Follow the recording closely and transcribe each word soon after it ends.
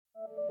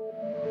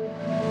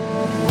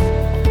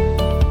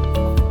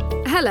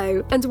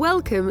Hello and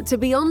welcome to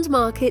Beyond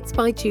Markets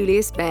by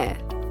Julius Baer,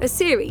 a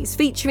series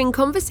featuring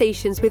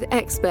conversations with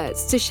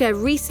experts to share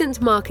recent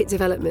market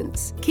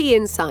developments, key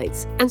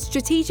insights, and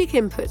strategic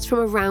inputs from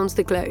around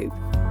the globe.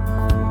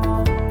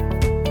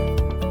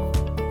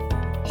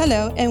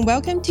 Hello and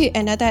welcome to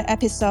another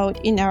episode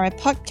in our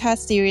podcast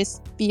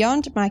series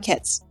Beyond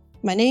Markets.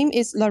 My name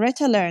is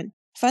Loretta Leung,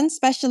 fund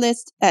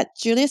specialist at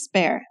Julius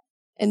Baer.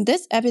 In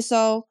this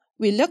episode,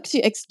 we look to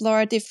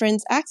explore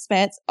different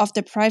aspects of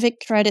the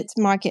private credit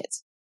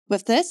market.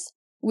 With this,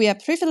 we are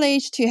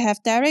privileged to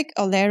have Derek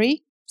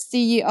O'Leary,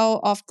 CEO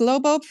of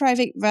Global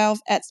Private Wealth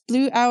at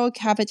Blue Owl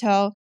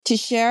Capital, to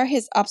share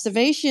his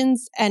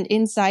observations and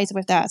insights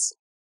with us.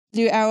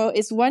 Blue Owl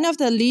is one of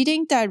the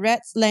leading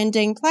direct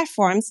lending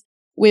platforms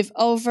with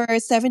over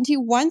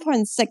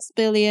 $71.6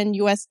 billion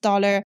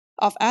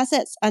of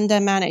assets under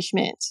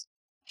management.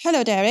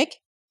 Hello, Derek.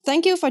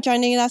 Thank you for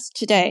joining us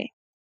today.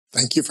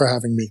 Thank you for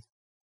having me.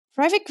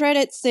 Private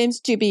credit seems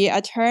to be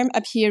a term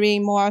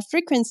appearing more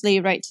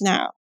frequently right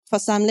now. For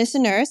some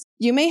listeners,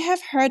 you may have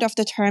heard of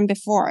the term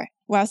before,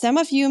 while some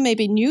of you may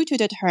be new to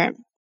the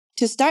term.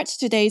 To start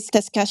today's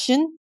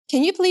discussion,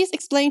 can you please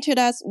explain to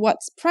us what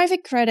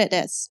private credit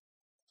is?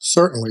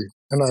 Certainly.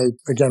 And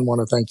I, again,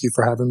 want to thank you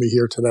for having me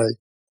here today.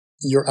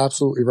 You're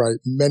absolutely right.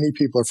 Many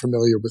people are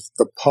familiar with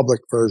the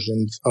public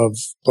versions of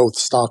both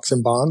stocks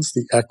and bonds,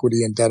 the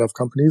equity and debt of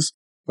companies,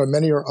 but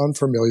many are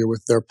unfamiliar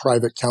with their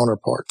private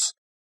counterparts.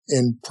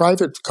 In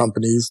private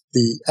companies,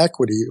 the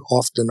equity,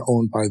 often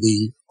owned by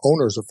the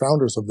owners or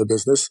founders of the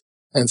business,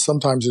 and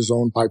sometimes is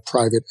owned by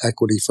private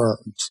equity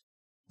firms.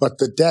 But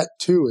the debt,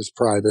 too, is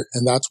private,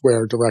 and that's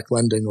where direct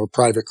lending or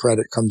private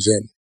credit comes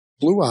in.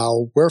 Blue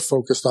Owl, we're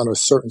focused on a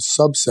certain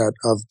subset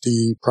of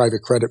the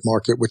private credit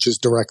market, which is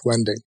direct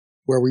lending,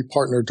 where we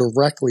partner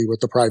directly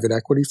with the private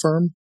equity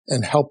firm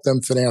and help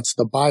them finance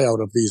the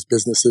buyout of these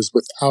businesses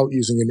without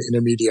using an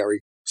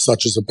intermediary,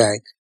 such as a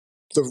bank.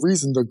 The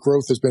reason the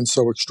growth has been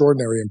so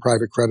extraordinary in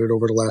private credit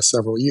over the last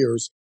several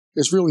years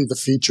is really the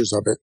features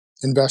of it.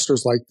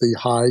 Investors like the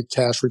high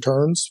cash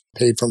returns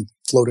paid from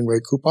floating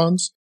rate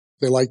coupons.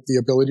 They like the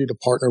ability to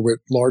partner with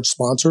large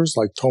sponsors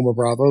like Thoma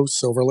Bravo,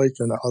 Silver Lake,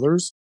 and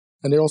others.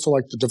 And they also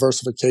like the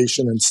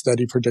diversification and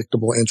steady,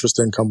 predictable interest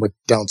income with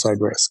downside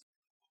risk.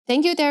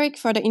 Thank you, Derek,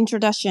 for the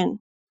introduction.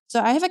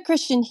 So I have a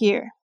question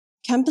here.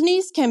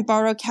 Companies can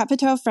borrow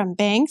capital from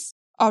banks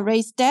or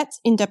raise debt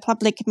in the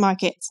public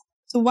market.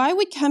 So why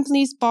would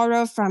companies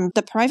borrow from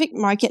the private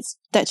markets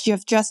that you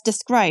have just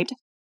described?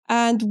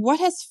 And what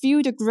has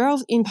fueled the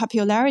growth in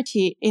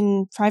popularity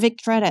in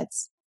private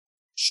credits?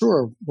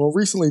 Sure. Well,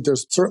 recently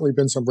there's certainly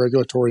been some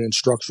regulatory and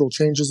structural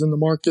changes in the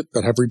market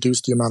that have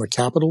reduced the amount of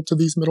capital to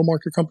these middle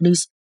market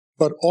companies.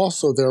 But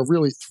also there are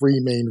really three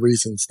main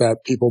reasons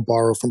that people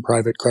borrow from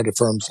private credit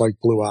firms like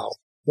Blue Owl.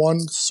 One,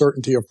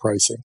 certainty of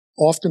pricing.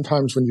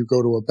 Oftentimes when you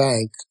go to a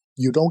bank,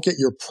 you don't get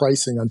your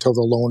pricing until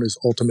the loan is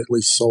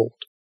ultimately sold.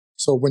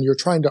 So when you're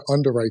trying to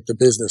underwrite the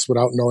business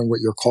without knowing what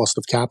your cost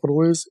of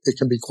capital is, it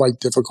can be quite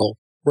difficult.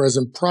 Whereas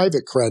in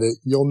private credit,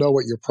 you'll know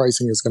what your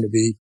pricing is going to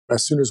be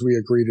as soon as we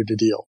agree to the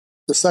deal.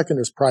 The second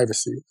is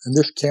privacy, and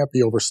this can't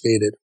be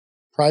overstated.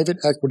 Private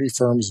equity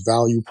firms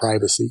value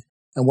privacy.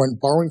 And when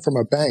borrowing from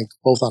a bank,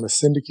 both on a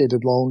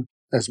syndicated loan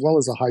as well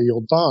as a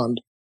high-yield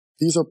bond,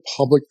 these are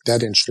public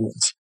debt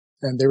instruments,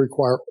 and they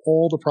require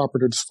all the proper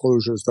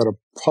disclosures that a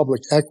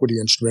public equity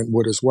instrument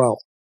would as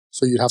well.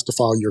 So you'd have to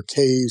file your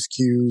Ks,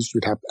 Qs,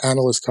 you'd have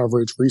analyst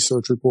coverage,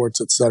 research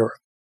reports, etc.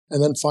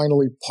 And then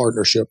finally,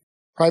 partnership.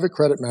 Private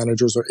credit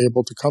managers are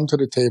able to come to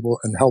the table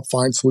and help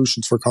find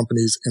solutions for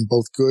companies in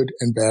both good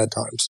and bad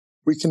times.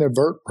 We can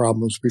avert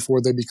problems before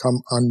they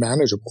become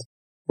unmanageable,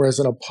 whereas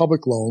in a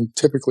public loan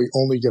typically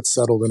only gets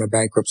settled in a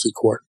bankruptcy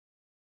court.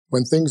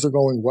 When things are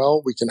going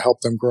well, we can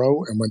help them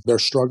grow, and when they're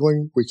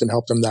struggling, we can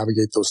help them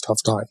navigate those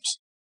tough times.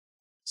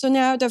 So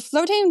now the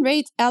floating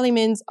rate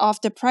elements of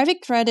the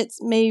private credits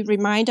may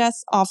remind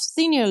us of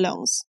senior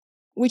loans,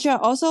 which are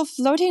also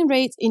floating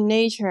rates in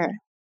nature.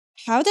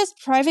 How does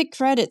private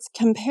credits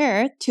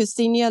compare to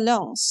senior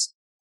loans?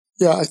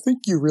 Yeah, I think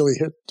you really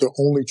hit the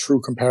only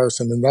true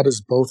comparison, and that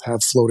is both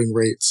have floating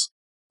rates.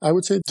 I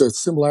would say the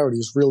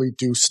similarities really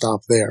do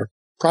stop there.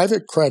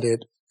 Private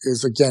credit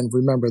is, again,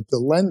 remember, the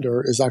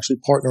lender is actually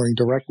partnering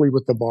directly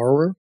with the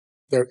borrower.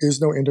 There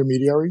is no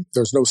intermediary.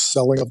 There's no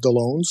selling of the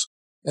loans.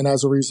 And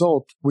as a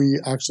result, we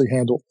actually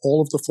handle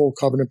all of the full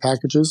covenant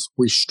packages.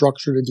 We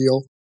structure the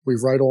deal. We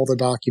write all the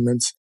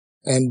documents,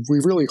 and we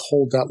really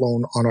hold that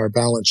loan on our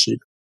balance sheet.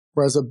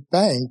 Whereas a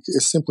bank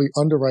is simply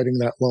underwriting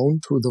that loan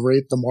to the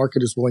rate the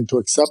market is willing to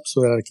accept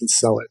so that it can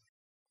sell it.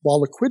 While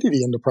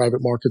liquidity in the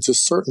private markets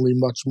is certainly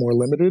much more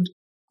limited,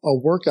 a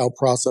workout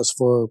process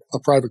for a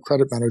private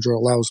credit manager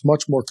allows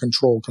much more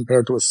control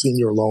compared to a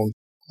senior loan,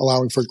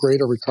 allowing for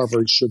greater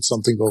recovery should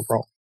something go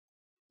wrong.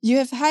 You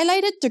have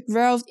highlighted the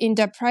growth in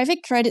the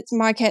private credit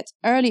market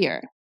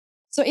earlier.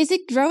 So is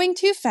it growing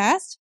too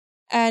fast?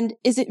 And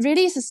is it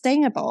really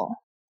sustainable?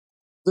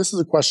 This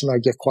is a question I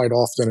get quite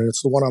often, and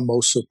it's the one I'm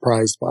most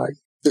surprised by.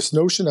 This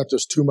notion that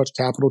there's too much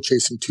capital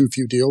chasing too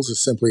few deals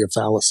is simply a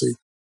fallacy.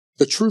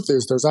 The truth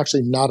is there's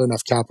actually not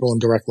enough capital in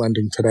direct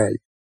lending today.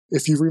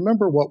 If you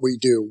remember what we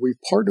do, we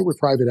partner with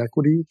private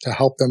equity to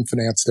help them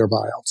finance their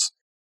buyouts.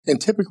 And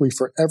typically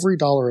for every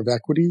dollar of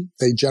equity,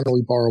 they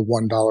generally borrow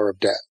 $1 of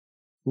debt.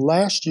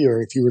 Last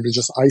year, if you were to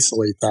just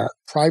isolate that,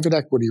 private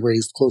equity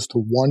raised close to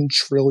 $1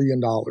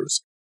 trillion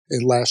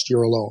in last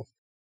year alone.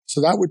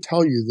 So that would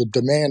tell you the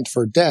demand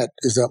for debt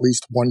is at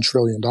least $1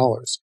 trillion.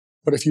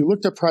 But if you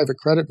looked at private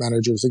credit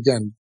managers,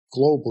 again,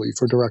 globally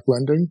for direct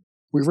lending,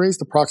 we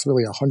raised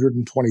approximately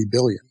 $120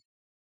 billion.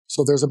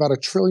 So there's about $1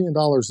 trillion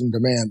in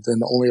demand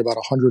and only about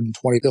 $120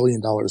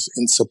 billion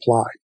in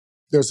supply.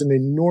 There's an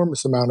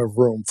enormous amount of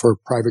room for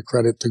private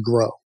credit to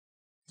grow.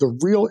 The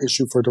real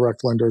issue for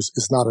direct lenders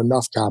is not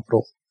enough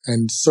capital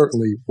and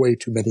certainly way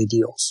too many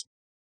deals.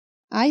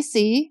 I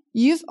see.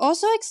 You've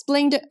also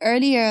explained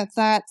earlier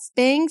that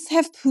banks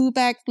have pulled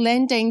back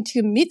lending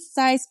to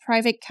mid-sized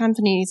private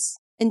companies,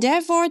 and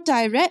therefore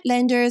direct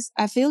lenders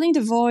are filling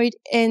the void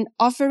in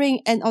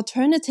offering an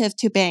alternative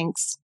to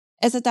banks.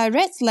 As a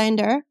direct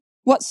lender,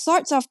 what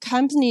sorts of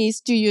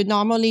companies do you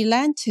normally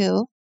lend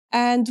to?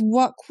 And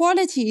what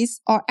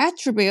qualities or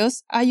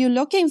attributes are you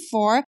looking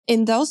for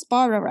in those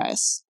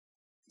borrowers?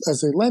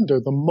 As a lender,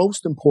 the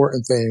most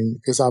important thing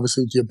is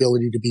obviously the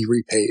ability to be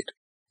repaid.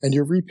 And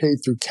you're repaid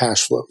through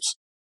cash flows.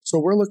 So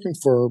we're looking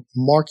for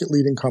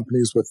market-leading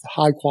companies with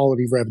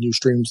high-quality revenue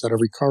streams that are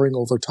recurring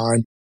over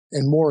time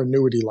and more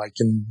annuity-like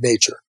in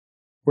nature.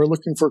 We're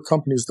looking for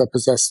companies that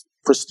possess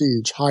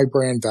prestige, high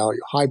brand value,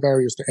 high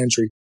barriers to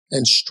entry,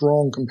 and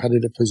strong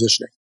competitive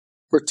positioning.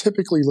 We're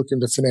typically looking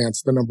to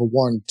finance the number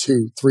 1,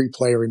 2, 3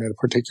 player in a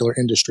particular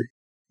industry.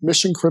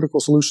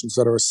 Mission-critical solutions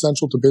that are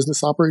essential to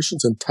business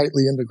operations and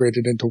tightly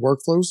integrated into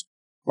workflows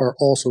are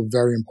also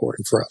very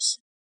important for us.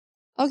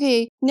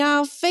 Okay,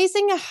 now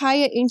facing a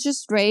higher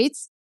interest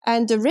rates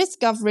and the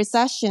risk of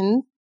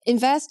recession,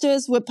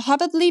 investors would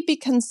probably be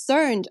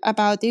concerned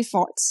about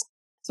defaults.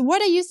 So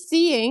what are you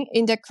seeing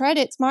in the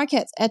credit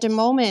markets at the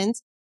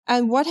moment,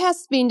 and what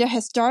has been the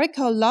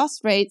historical loss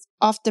rate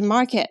of the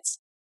markets?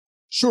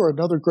 Sure,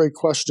 another great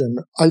question.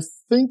 I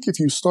think if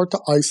you start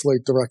to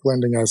isolate direct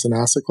lending as an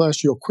asset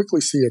class, you'll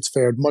quickly see it's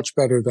fared much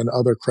better than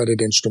other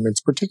credit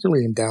instruments,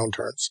 particularly in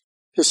downturns.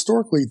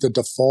 Historically, the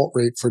default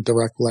rate for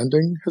direct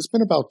lending has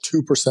been about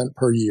 2%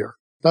 per year.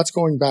 That's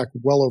going back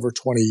well over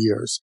 20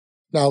 years.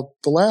 Now,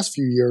 the last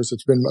few years,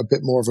 it's been a bit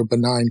more of a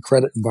benign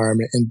credit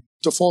environment, and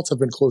defaults have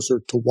been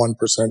closer to 1%.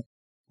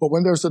 But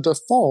when there's a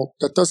default,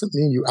 that doesn't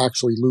mean you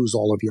actually lose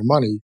all of your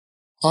money.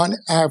 On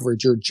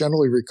average, you're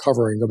generally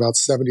recovering about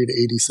 70 to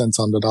 80 cents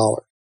on the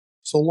dollar.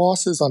 So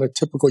losses on a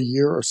typical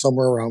year are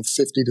somewhere around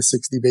 50 to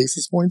 60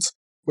 basis points,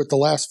 with the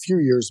last few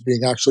years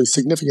being actually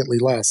significantly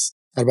less,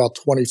 at about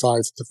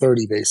 25 to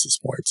 30 basis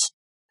points.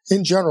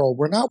 In general,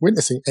 we're not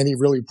witnessing any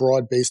really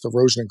broad-based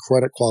erosion in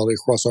credit quality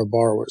across our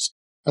borrowers.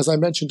 As I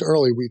mentioned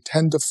earlier, we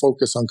tend to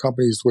focus on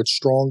companies with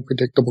strong,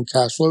 predictable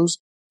cash flows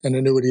and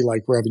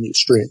annuity-like revenue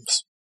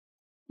streams.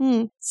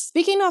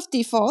 Speaking of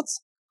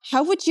defaults,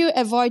 how would you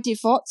avoid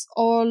defaults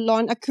or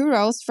loan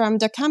accruals from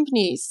the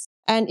companies?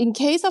 And in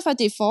case of a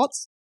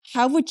default,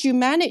 how would you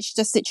manage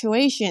the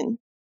situation?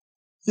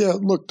 Yeah,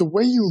 look, the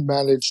way you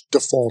manage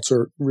defaults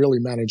or really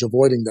manage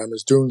avoiding them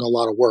is doing a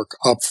lot of work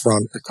up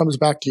front. It comes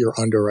back to your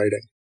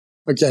underwriting.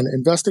 Again,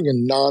 investing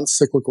in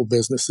non-cyclical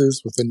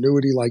businesses with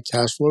annuity-like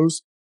cash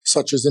flows,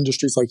 such as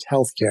industries like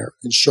healthcare,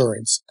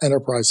 insurance,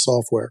 enterprise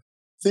software,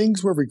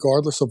 things where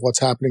regardless of what's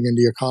happening in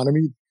the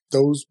economy,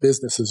 those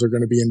businesses are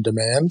going to be in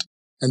demand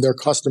and their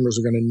customers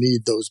are going to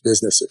need those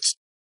businesses.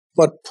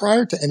 But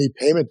prior to any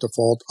payment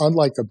default,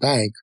 unlike a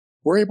bank,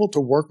 we're able to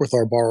work with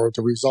our borrower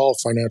to resolve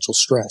financial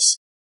stress.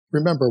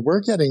 Remember,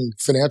 we're getting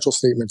financial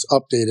statements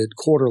updated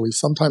quarterly,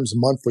 sometimes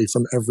monthly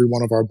from every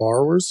one of our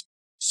borrowers.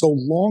 So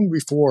long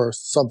before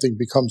something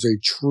becomes a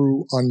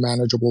true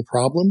unmanageable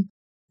problem,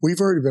 we've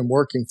already been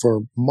working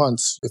for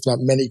months, if not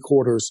many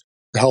quarters,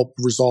 to help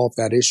resolve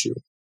that issue.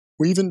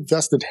 We've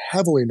invested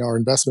heavily in our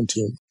investment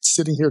team.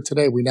 Sitting here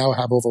today, we now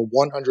have over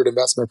 100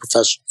 investment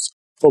professionals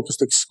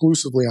focused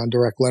exclusively on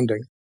direct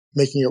lending,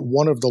 making it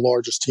one of the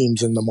largest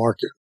teams in the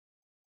market.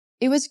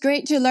 It was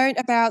great to learn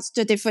about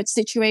the different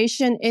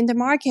situation in the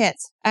market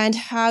and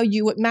how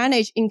you would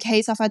manage in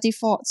case of a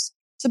default.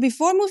 So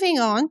before moving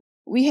on,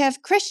 we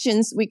have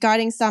questions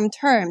regarding some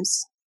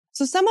terms.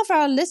 So some of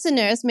our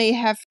listeners may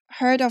have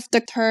heard of the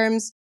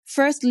terms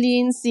first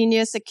lien,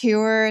 senior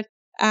secured,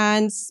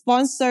 and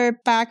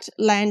sponsor-backed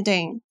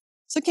lending.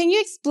 So can you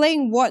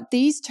explain what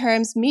these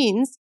terms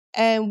means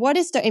and what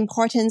is the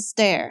importance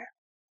there?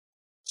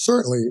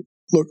 Certainly.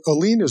 Look, a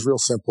lien is real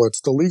simple.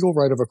 It's the legal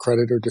right of a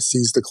creditor to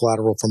seize the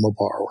collateral from a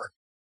borrower.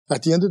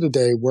 At the end of the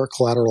day, we're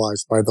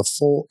collateralized by the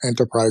full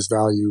enterprise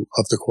value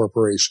of the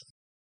corporation.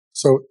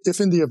 So if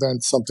in the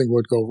event something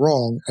would go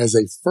wrong, as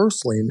a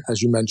first lien,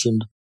 as you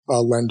mentioned,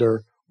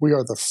 lender, we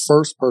are the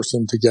first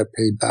person to get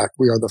paid back.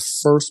 We are the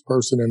first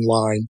person in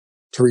line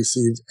to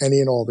receive any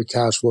and all the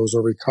cash flows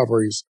or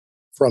recoveries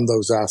from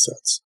those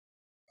assets.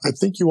 I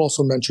think you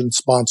also mentioned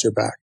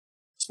sponsor-backed.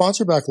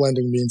 Sponsor-backed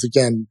lending means,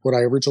 again, what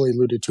I originally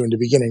alluded to in the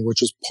beginning,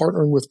 which is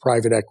partnering with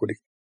private equity.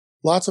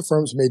 Lots of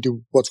firms may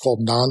do what's called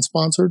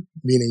non-sponsored,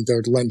 meaning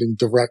they're lending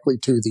directly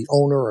to the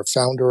owner or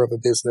founder of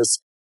a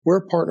business.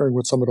 We're partnering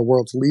with some of the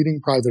world's leading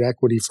private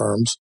equity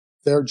firms.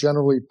 They're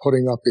generally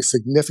putting up a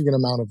significant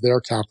amount of their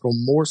capital,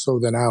 more so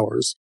than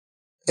ours.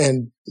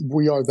 And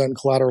we are then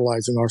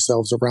collateralizing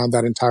ourselves around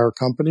that entire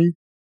company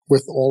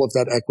with all of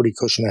that equity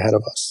cushion ahead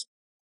of us.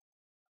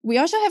 We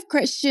also have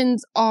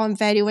questions on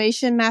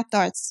valuation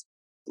methods.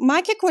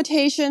 Market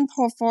quotation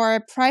for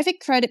private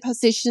credit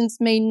positions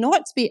may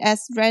not be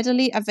as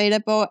readily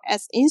available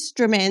as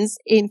instruments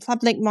in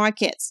public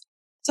markets.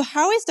 So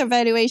how is the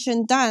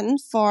valuation done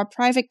for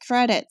private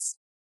credits?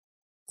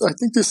 I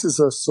think this is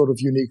a sort of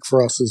unique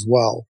for us as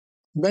well.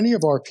 Many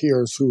of our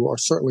peers who are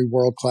certainly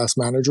world-class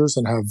managers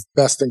and have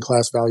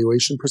best-in-class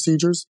valuation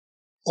procedures,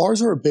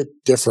 ours are a bit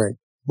different.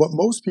 What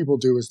most people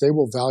do is they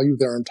will value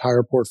their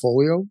entire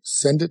portfolio,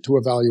 send it to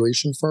a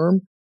valuation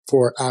firm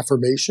for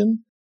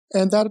affirmation,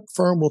 and that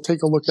firm will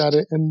take a look at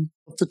it, and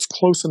if it's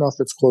close enough,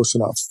 it's close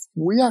enough.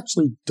 We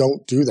actually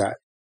don't do that.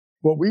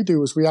 What we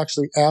do is we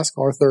actually ask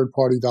our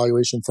third-party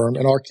valuation firm,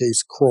 in our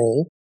case,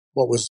 Kroll,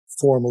 what was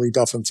formerly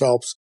Duff &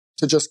 Phelps,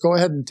 to just go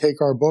ahead and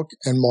take our book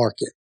and mark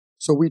it.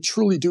 So we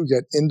truly do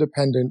get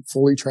independent,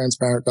 fully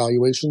transparent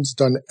valuations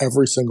done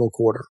every single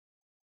quarter.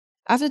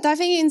 After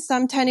diving in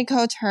some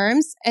technical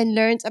terms and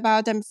learned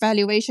about the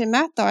valuation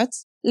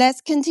methods, let's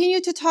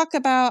continue to talk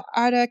about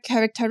other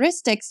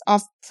characteristics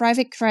of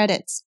private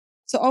credits.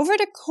 So over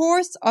the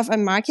course of a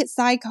market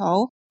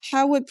cycle,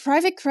 how would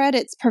private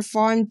credits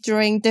perform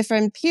during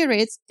different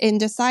periods in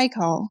the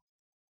cycle?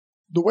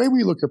 The way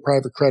we look at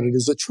private credit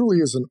is it truly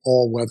is an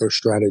all-weather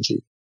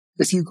strategy.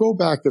 If you go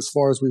back as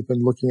far as we've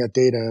been looking at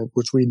data,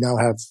 which we now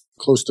have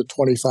close to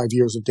 25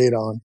 years of data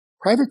on,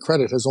 private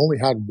credit has only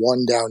had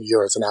one down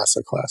year as an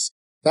asset class.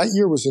 That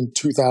year was in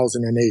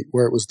 2008,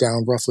 where it was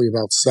down roughly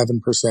about 7%.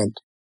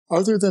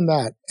 Other than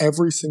that,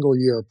 every single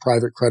year,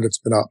 private credit's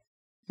been up.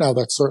 Now,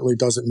 that certainly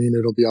doesn't mean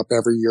it'll be up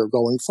every year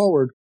going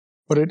forward,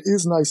 but it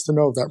is nice to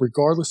know that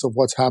regardless of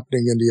what's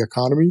happening in the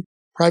economy,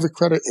 private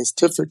credit has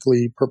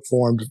typically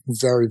performed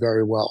very,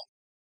 very well.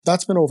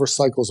 That's been over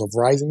cycles of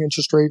rising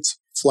interest rates,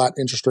 flat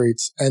interest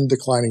rates, and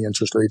declining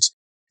interest rates.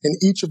 In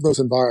each of those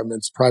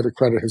environments, private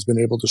credit has been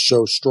able to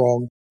show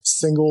strong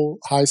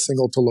high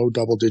single to low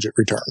double-digit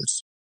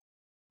returns.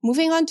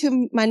 Moving on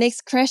to my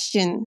next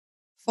question.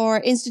 For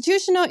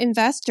institutional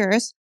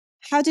investors,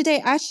 how do they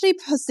actually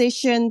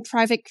position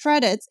private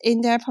credits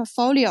in their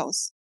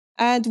portfolios?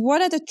 And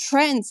what are the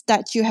trends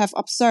that you have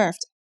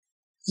observed?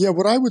 Yeah,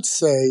 what I would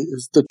say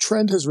is the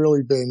trend has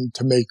really been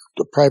to make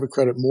the private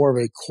credit more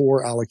of a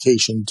core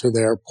allocation to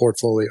their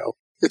portfolio.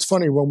 It's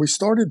funny, when we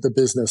started the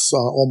business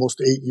almost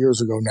 8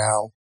 years ago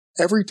now,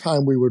 every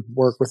time we would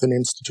work with an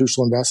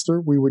institutional investor,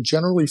 we would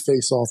generally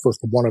face off with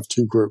one of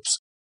two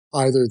groups,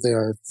 either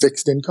their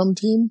fixed income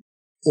team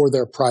or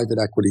their private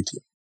equity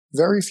team.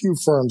 Very few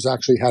firms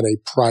actually had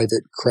a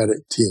private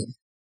credit team.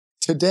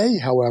 Today,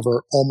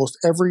 however, almost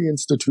every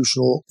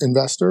institutional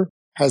investor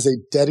has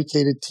a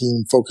dedicated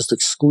team focused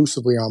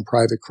exclusively on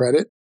private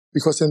credit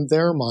because in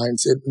their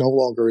minds, it no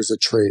longer is a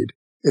trade.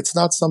 It's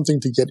not something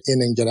to get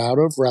in and get out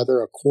of,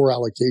 rather a core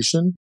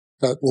allocation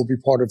that will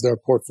be part of their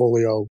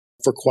portfolio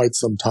for quite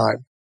some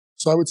time.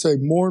 So I would say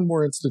more and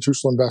more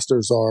institutional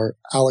investors are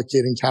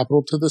allocating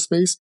capital to the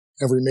space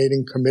and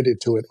remaining committed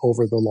to it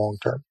over the long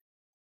term.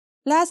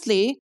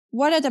 Lastly,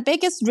 what are the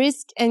biggest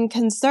risks and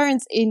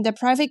concerns in the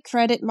private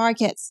credit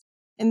markets?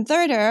 And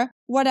further,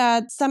 what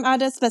are some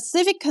other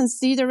specific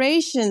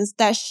considerations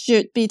that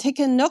should be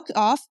taken note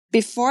of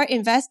before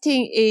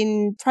investing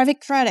in private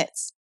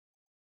credits?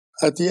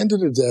 At the end of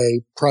the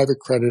day, private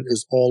credit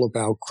is all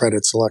about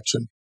credit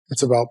selection.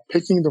 It's about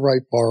picking the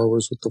right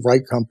borrowers with the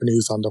right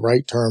companies on the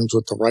right terms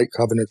with the right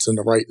covenants and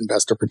the right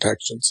investor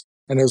protections.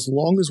 And as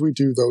long as we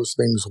do those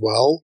things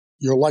well,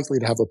 you're likely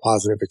to have a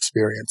positive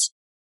experience.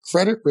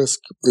 Credit risk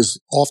is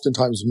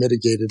oftentimes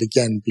mitigated,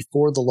 again,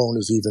 before the loan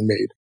is even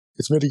made.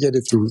 It's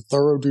mitigated through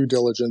thorough due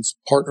diligence,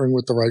 partnering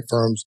with the right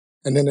firms,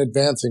 and then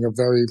advancing a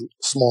very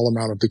small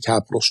amount of the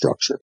capital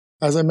structure.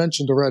 As I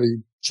mentioned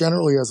already,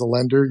 generally as a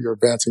lender, you're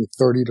advancing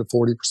 30 to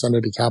 40%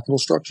 of the capital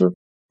structure,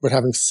 but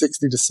having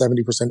 60 to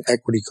 70%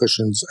 equity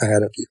cushions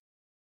ahead of you.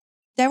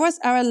 That was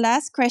our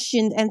last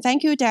question, and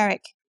thank you,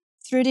 Derek.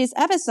 Through this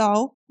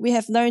episode, we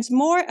have learned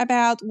more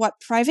about what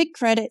private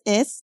credit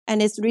is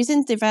and its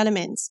recent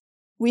developments.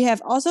 We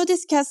have also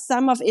discussed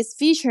some of its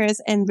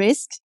features and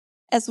risks,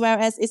 as well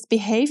as its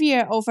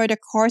behavior over the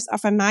course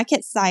of a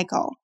market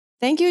cycle.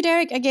 Thank you,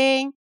 Derek,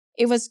 again.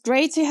 It was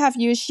great to have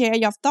you share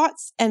your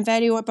thoughts and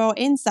valuable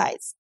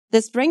insights.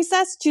 This brings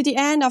us to the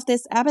end of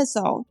this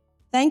episode.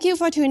 Thank you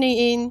for tuning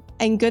in,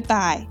 and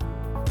goodbye.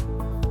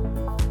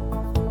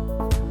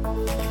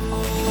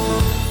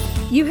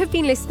 You have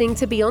been listening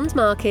to Beyond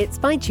Markets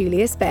by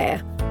Julius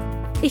Baer.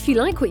 If you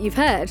like what you've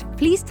heard,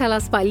 please tell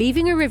us by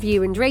leaving a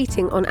review and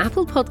rating on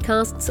Apple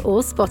Podcasts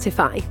or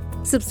Spotify.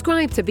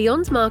 Subscribe to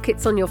Beyond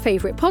Markets on your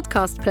favourite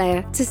podcast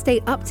player to stay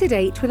up to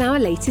date with our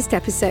latest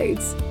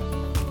episodes.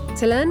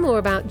 To learn more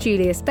about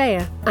Julius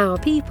Baer, our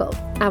people,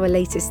 our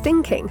latest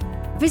thinking,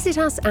 visit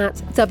us at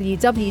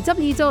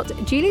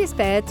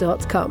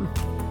www.juliusbaer.com.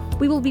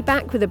 We will be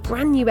back with a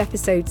brand new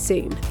episode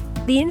soon.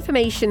 The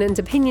information and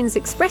opinions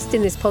expressed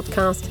in this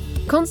podcast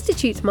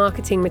constitute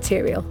marketing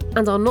material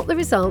and are not the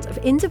result of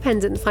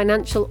independent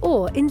financial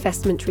or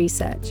investment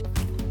research.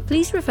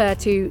 Please refer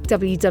to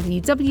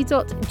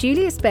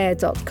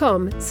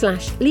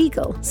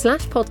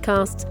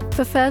www.juliusbaer.com/legal/podcast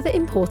for further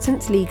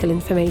important legal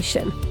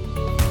information.